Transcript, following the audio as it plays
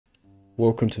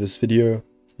Welcome to this video.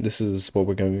 This is what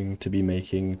we're going to be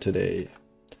making today.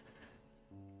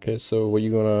 Okay, so what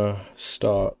you're gonna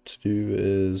start to do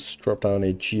is drop down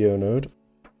a geo node,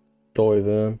 dive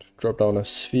in, drop down a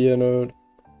sphere node,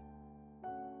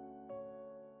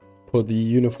 put the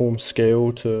uniform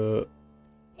scale to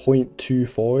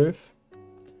 0.25,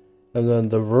 and then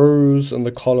the rows and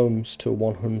the columns to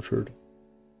 100.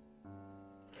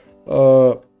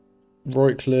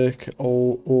 Right click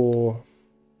or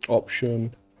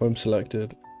option, home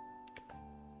selected.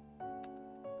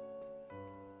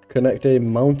 Connect a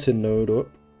mountain node up.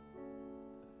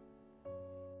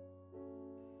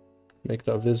 Make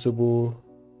that visible.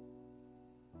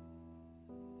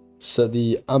 Set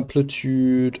the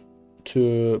amplitude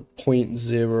to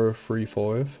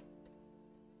 0.035.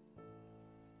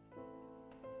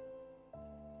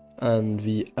 And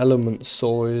the element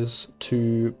size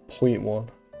to 0.1.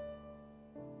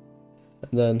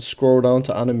 And then scroll down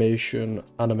to animation,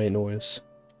 animate noise.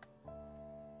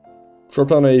 Drop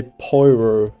down a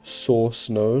pyro source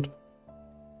node.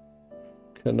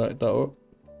 Connect that up.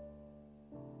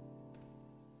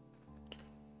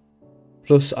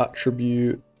 Plus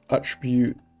attribute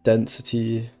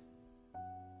density.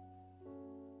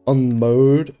 On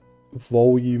mode,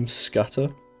 volume scatter.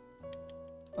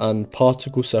 And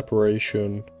particle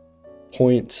separation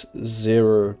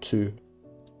 0.02.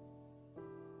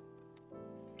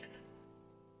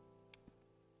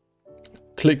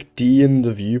 Click D in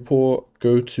the viewport,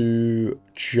 go to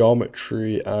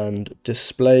geometry and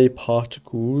display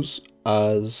particles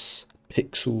as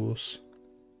pixels.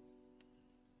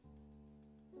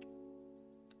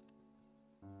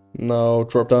 Now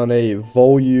drop down a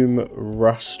volume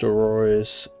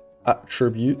rasterize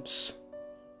attributes.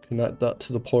 Connect that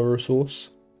to the pyro source.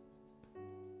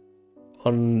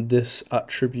 On this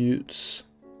attributes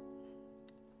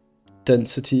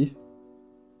density,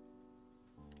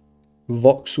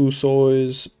 voxel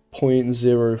size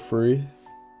 0.03.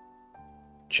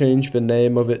 Change the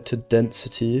name of it to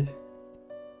density.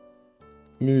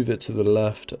 Move it to the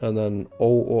left and then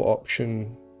Alt or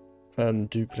Option and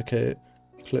duplicate.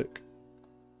 Click.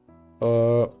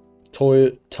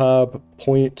 Tab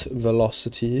point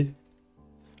velocity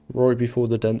right before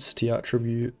the density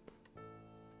attribute,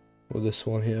 or this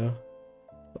one here.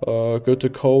 Go to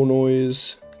coal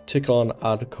noise, tick on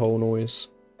add coal noise.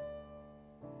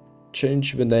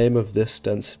 Change the name of this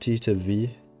density to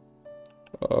V.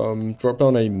 Drop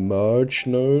down a merge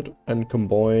node and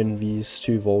combine these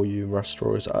two volume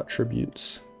rasterize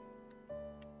attributes.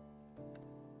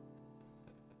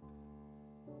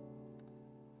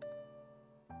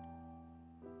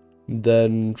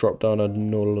 Then drop down a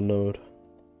null node.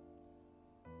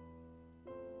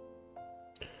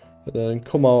 And then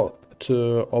come out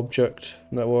to object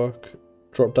network,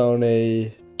 drop down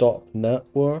a dot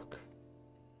network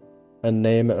and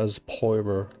name it as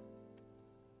pyro.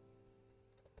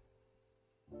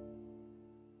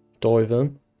 Dive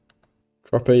in,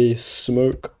 drop a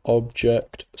smoke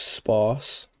object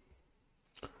sparse,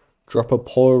 drop a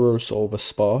pyro solver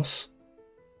sparse,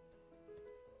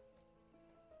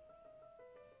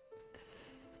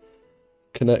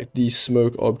 connect the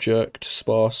smoke object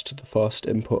sparse to the first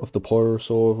input of the pyro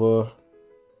solver,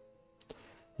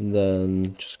 and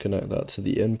then just connect that to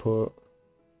the input.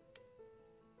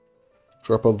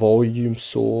 Drop a volume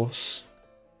source.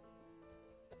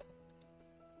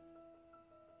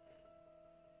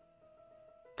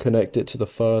 Connect it to the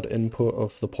third input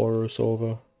of the pyro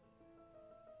solver.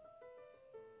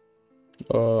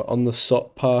 On the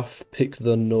SOP path, pick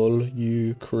the null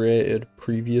you created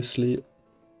previously.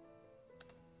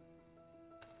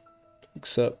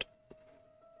 Accept.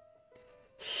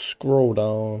 Scroll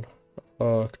down.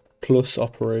 Plus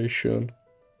operation.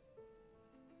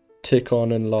 Tick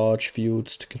on enlarge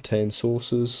fields to contain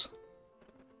sources.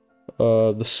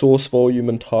 The source volume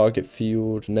and target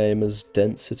field name as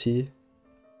density.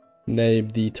 Name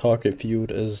the target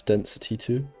field as density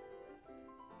 2.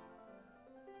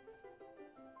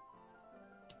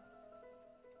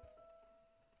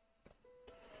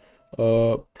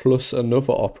 Plus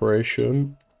another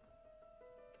operation.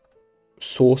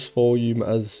 Source volume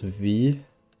as V.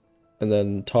 And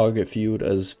then target field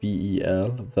as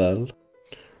vel.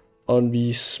 On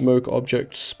the smoke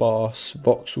object sparse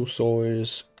voxel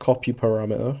size copy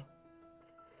parameter.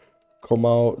 Come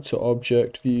out to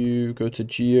object view, go to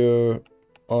geo,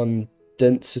 on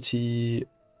density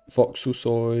voxel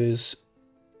size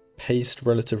paste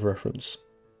relative reference.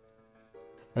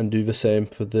 And do the same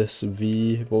for this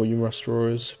V volume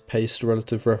rasterize, paste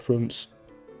relative reference.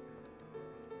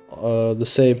 The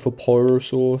same for pyro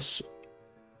source,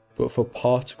 but for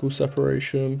particle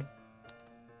separation,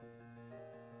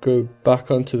 Go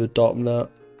back onto the .NET.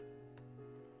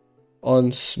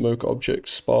 On smoke object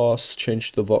sparse,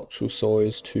 change the voxel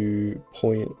size to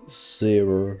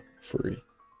 0.03.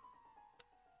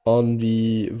 On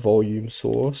the volume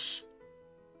source,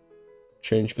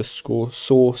 change the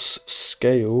source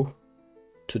scale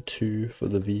to 2 for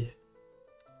the V.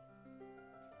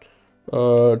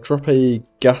 Drop a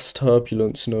gas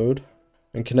turbulence node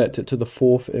and connect it to the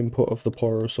 4th input of the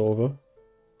pyro solver.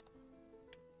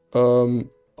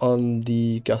 On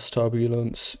the gas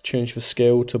turbulence, change the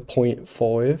scale to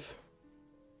 0.5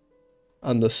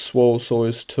 and the swirl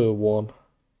size to 1.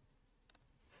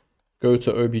 Go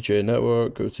to OBJ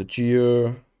network, go to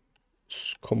Geo,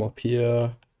 come up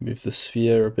here, move the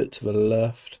sphere a bit to the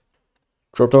left.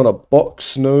 Drop down a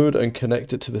box node and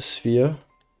connect it to the sphere.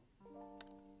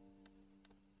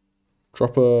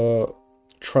 Drop a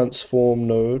transform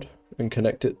node and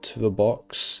connect it to the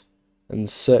box. And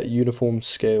set uniform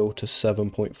scale to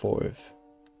 7.5.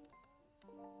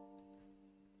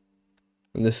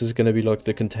 And this is going to be like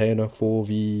the container for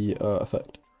the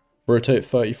effect. Rotate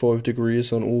 35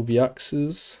 degrees on all the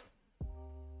axes.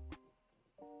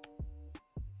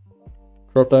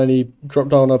 Drop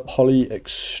down a poly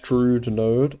extrude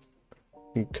node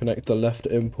and connect the left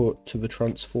input to the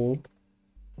transform.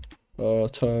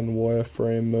 Turn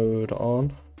wireframe mode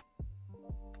on.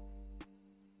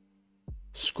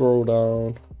 Scroll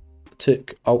down,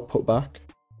 tick output back,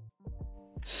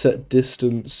 set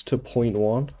distance to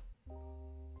 0.1,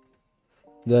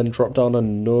 then drop down a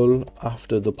null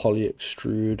after the poly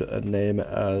extrude and name it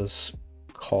as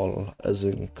col, as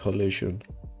in collision.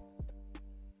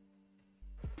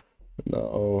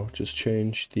 Now just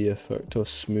change the effect to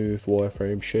smooth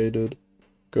wireframe shaded,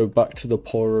 go back to the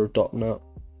pyro.net,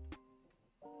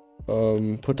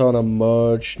 put down a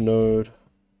merge node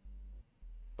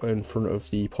in front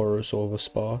of the pyro solver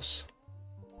sparse.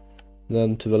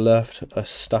 Then to the left, a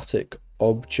static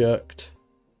object.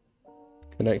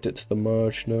 Connect it to the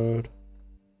merge node.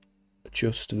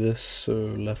 Adjust this so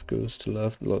left goes to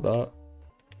left like that.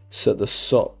 Set the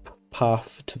SUP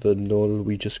path to the null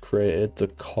we just created, the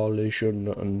collision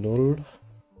null.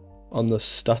 On the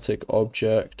static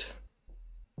object,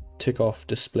 tick off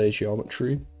display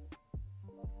geometry.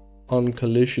 On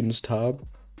collisions tab,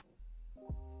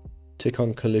 tick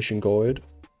on collision guide.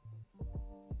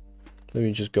 Let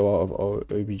me just go out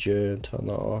of OBJ and turn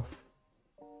that off.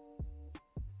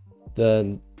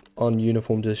 Then on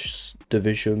uniform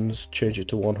divisions, change it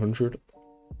to 100.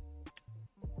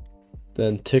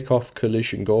 Then tick off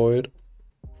collision guide.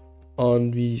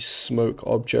 On the smoke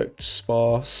object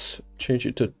sparse, change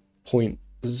it to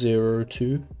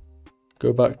 0.02.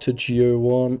 Go back to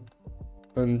Geo1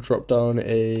 and drop down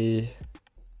a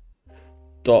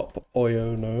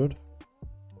 .io node.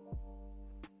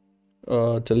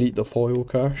 Delete the file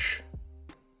cache.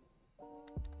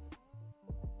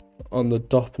 On the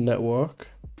DOP network,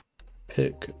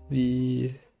 pick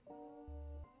the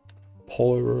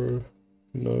pyro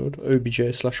node,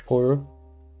 obj/pyro.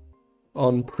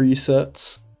 On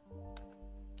presets,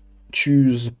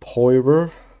 choose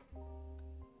pyro,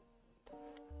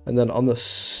 and then on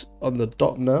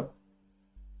the .NET,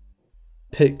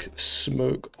 pick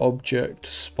smoke object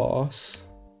sparse.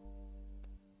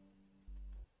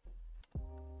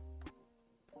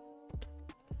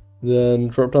 Then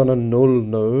drop down a null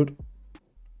node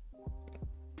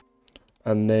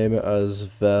and name it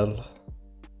as vel.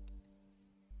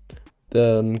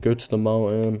 Then go to the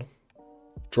mountain,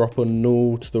 drop a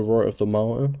null to the right of the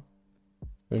mountain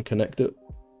and connect it.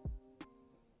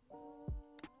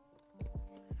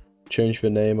 Change the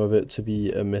name of it to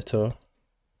be emitter.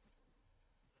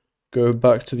 Go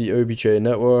back to the OBJ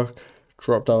network,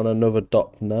 drop down another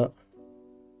 .NET.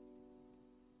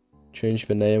 Change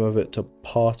the name of it to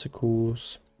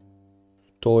particles.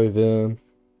 Dive in.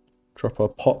 Drop a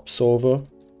pop solver.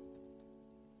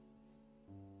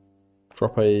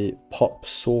 Drop a pop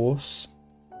source.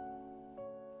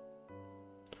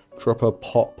 Drop a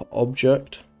pop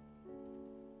object.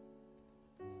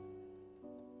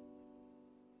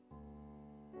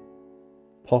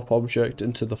 Pop object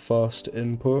into the first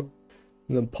input.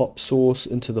 And then pop source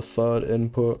into the third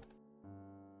input.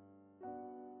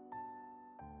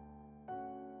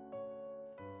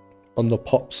 On the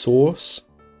pop source,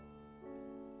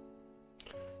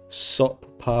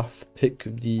 SUP path, pick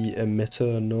the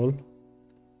emitter null.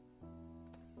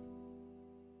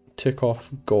 Tick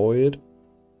off guide.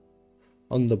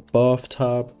 On the birth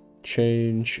tab,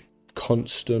 change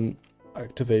constant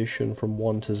activation from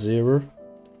 1 to 0.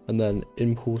 And then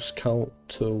impulse count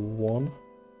to 1.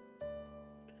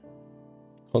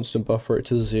 Constant birth rate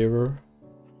to 0.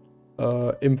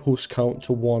 Impulse count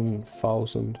to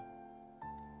 1000.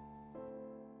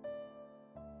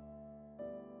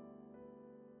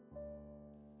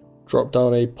 Drop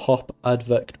down a pop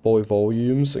advect by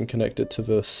volumes and connect it to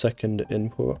the second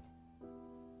input.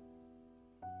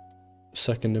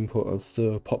 Second input of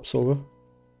the pop solver.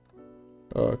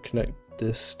 Connect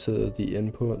this to the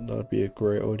input, that'd be a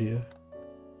great idea.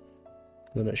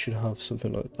 Then it should have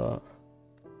something like that.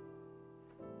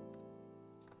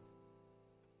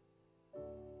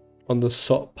 On the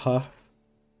SOT path,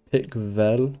 pick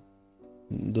vel,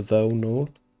 the vel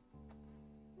node.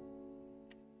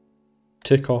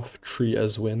 Tick off treat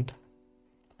as wind.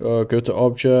 Go to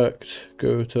object,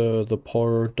 go to the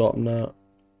pyro.net.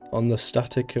 On the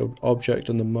static object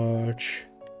and the merge,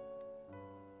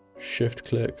 shift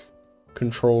click,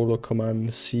 control or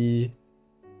command C.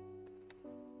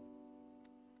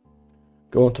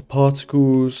 Go onto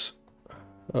particles,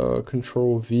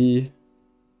 control V.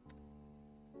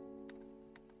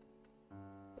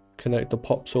 Connect the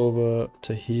pop solver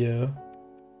to here,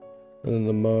 and then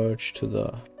the merge to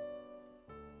there.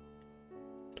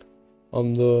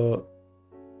 On the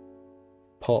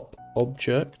pop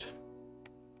object,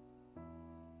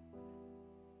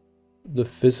 the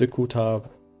physical tab,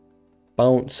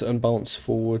 bounce and bounce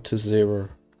forward to 0.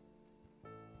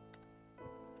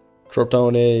 Drop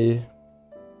down a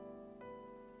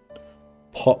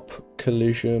pop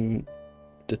collision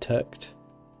detect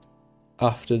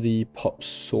after the pop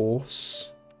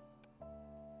source.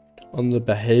 On the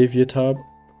behavior tab,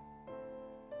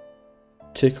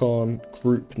 tick on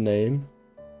group name,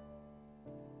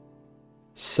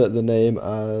 set the name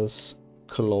as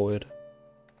colloid.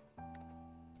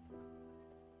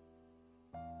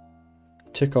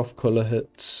 Tick off color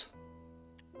hits,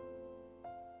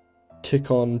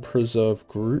 tick on preserve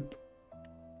group,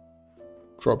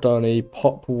 drop down a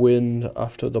pop wind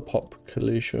after the pop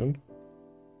collision,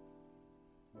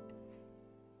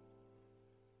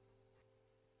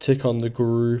 tick on the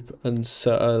group and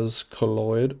set as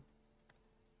colloid,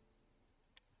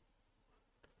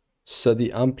 set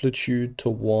the amplitude to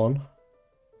 1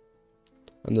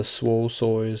 and the swirl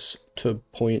size to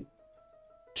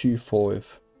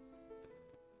 0.25.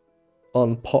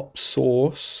 On pop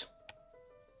source,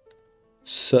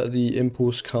 set the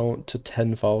impulse count to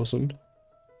 10,000.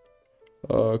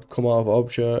 Come out of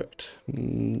object,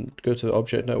 go to the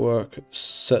object network,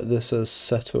 set this as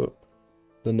setup,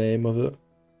 the name of it.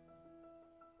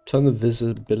 Turn the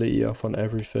visibility off on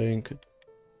everything.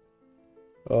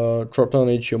 Drop down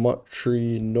a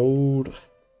geometry node,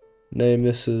 name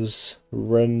this as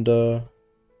render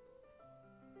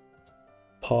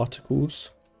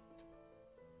particles.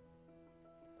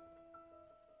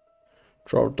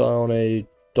 Drop down a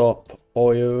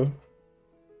 .io,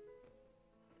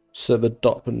 set the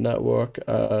dot network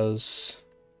as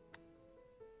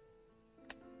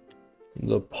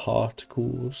the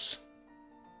particles.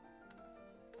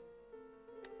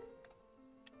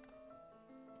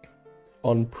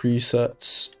 On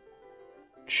presets,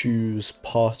 choose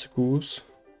particles.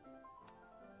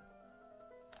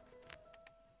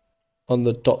 On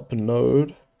the dot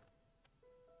node,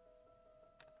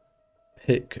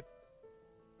 pick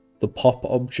the pop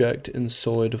object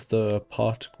inside of the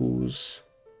particles.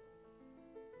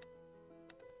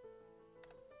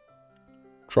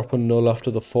 Drop a null after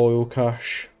the file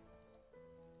cache.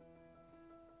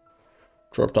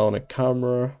 Drop down a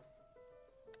camera.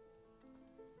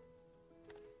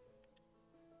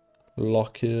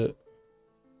 Lock it.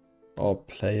 Or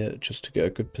play it just to get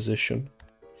a good position.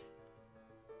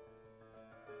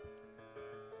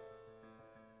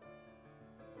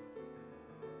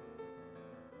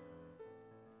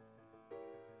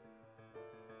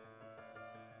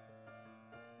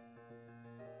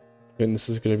 And this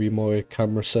is going to be my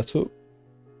camera setup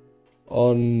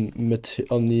on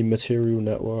the material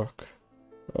network,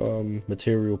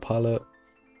 material palette.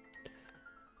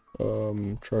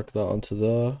 Drag that onto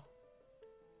there.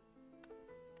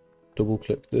 Double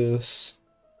click this.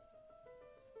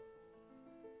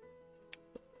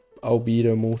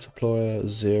 Albedo multiplier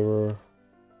 0.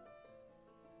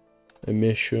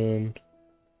 Emission.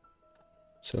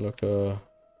 So like a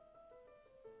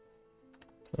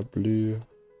blue.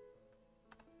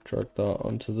 Drag that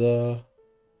onto there.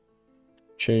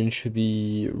 Change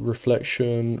the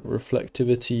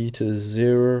reflectivity to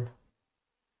 0.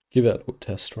 Give it a little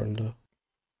test render.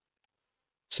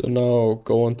 So now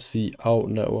go on to the out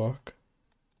network.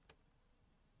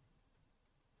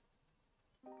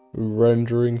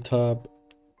 Rendering tab.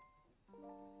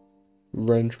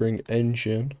 Rendering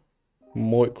engine.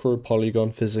 Micro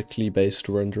polygon physically based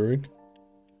rendering.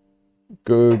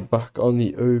 Go back on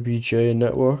the OBJ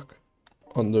network.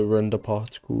 On the render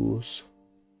particles,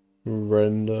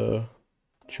 render,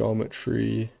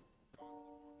 geometry,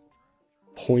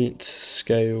 point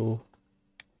scale,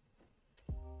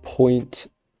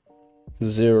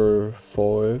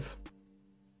 0.05.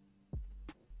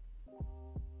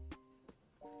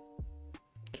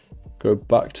 Go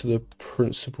back to the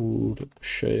principled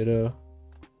shader,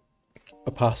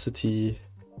 opacity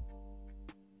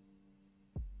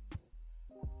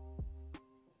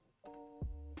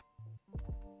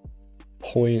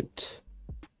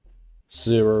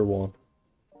 0.01.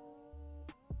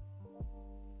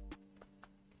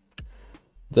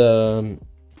 Then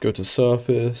go to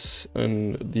surface,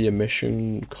 and the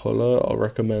emission color, I'll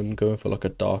recommend going for like a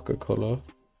darker color.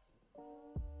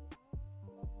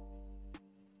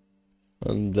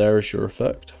 And there's your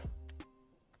effect.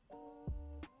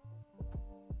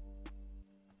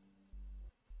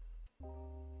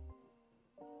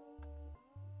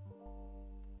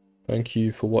 Thank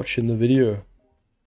you for watching the video.